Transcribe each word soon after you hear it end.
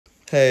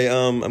Hey,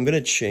 I'm gonna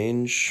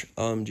change.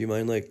 Do you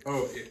mind like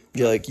Oh,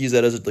 yeah, like use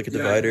that as like a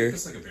divider?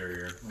 It's like a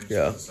barrier.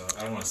 Yeah.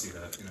 I don't want to see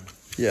that.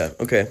 Yeah.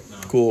 Okay. No,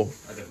 Cool.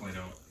 I definitely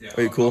don't. Yeah.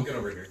 Are you cool? I'll get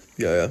over here.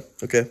 Yeah. Yeah.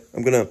 Okay.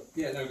 I'm gonna.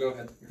 Yeah. No. Go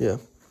ahead. Yeah.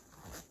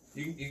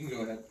 You can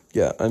go ahead.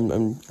 Yeah. I'm.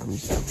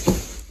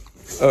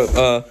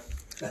 Oh.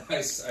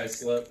 I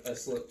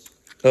slipped.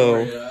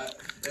 Oh. Sorry,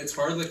 it's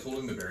hard like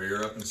holding the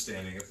barrier up and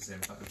standing at the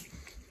same time.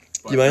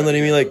 Do you mind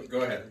letting me like?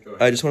 Go ahead. Go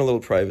ahead. I just want a little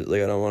private.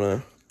 Like I don't want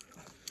to.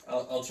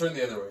 I'll turn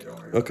the other way. Don't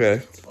worry. Okay.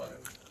 It's fine.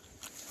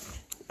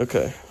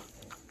 Okay.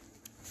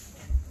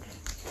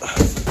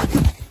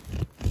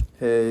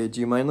 Hey, do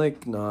you mind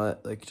like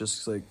not like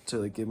just like to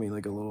like give me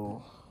like a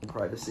little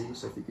privacy?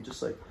 So if you could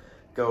just like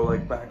go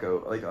like back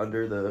out like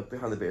under the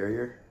behind the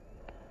barrier.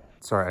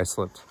 Sorry, I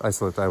slipped.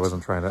 I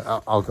wasn't trying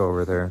to. I'll go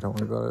over there. Don't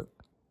worry about it.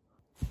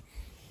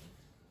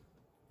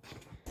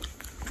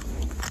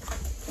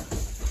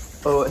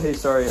 Oh, hey,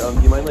 sorry.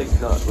 Do you mind like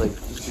not like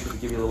just to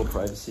give you a little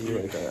privacy?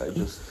 Like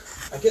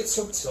I get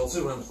so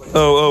tilted when I'm playing.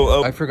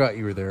 Oh. I forgot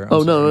you were there.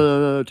 Oh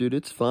no, dude,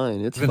 it's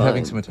fine. It's I've been fine.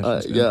 having some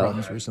attention span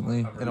problems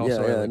recently, and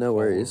also yeah, no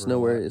worries, no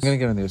worries. I'm gonna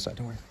get on the other side.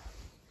 Don't worry.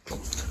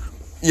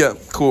 Yeah,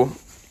 cool.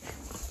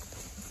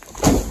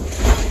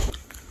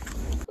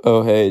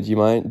 Oh, hey, do you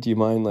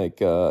mind like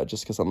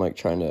just because I'm like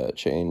trying to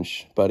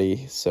change,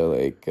 buddy? So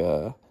like,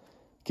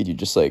 could you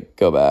just like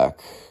go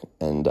back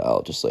and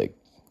I'll just like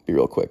be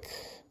real quick.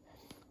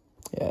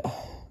 Yeah.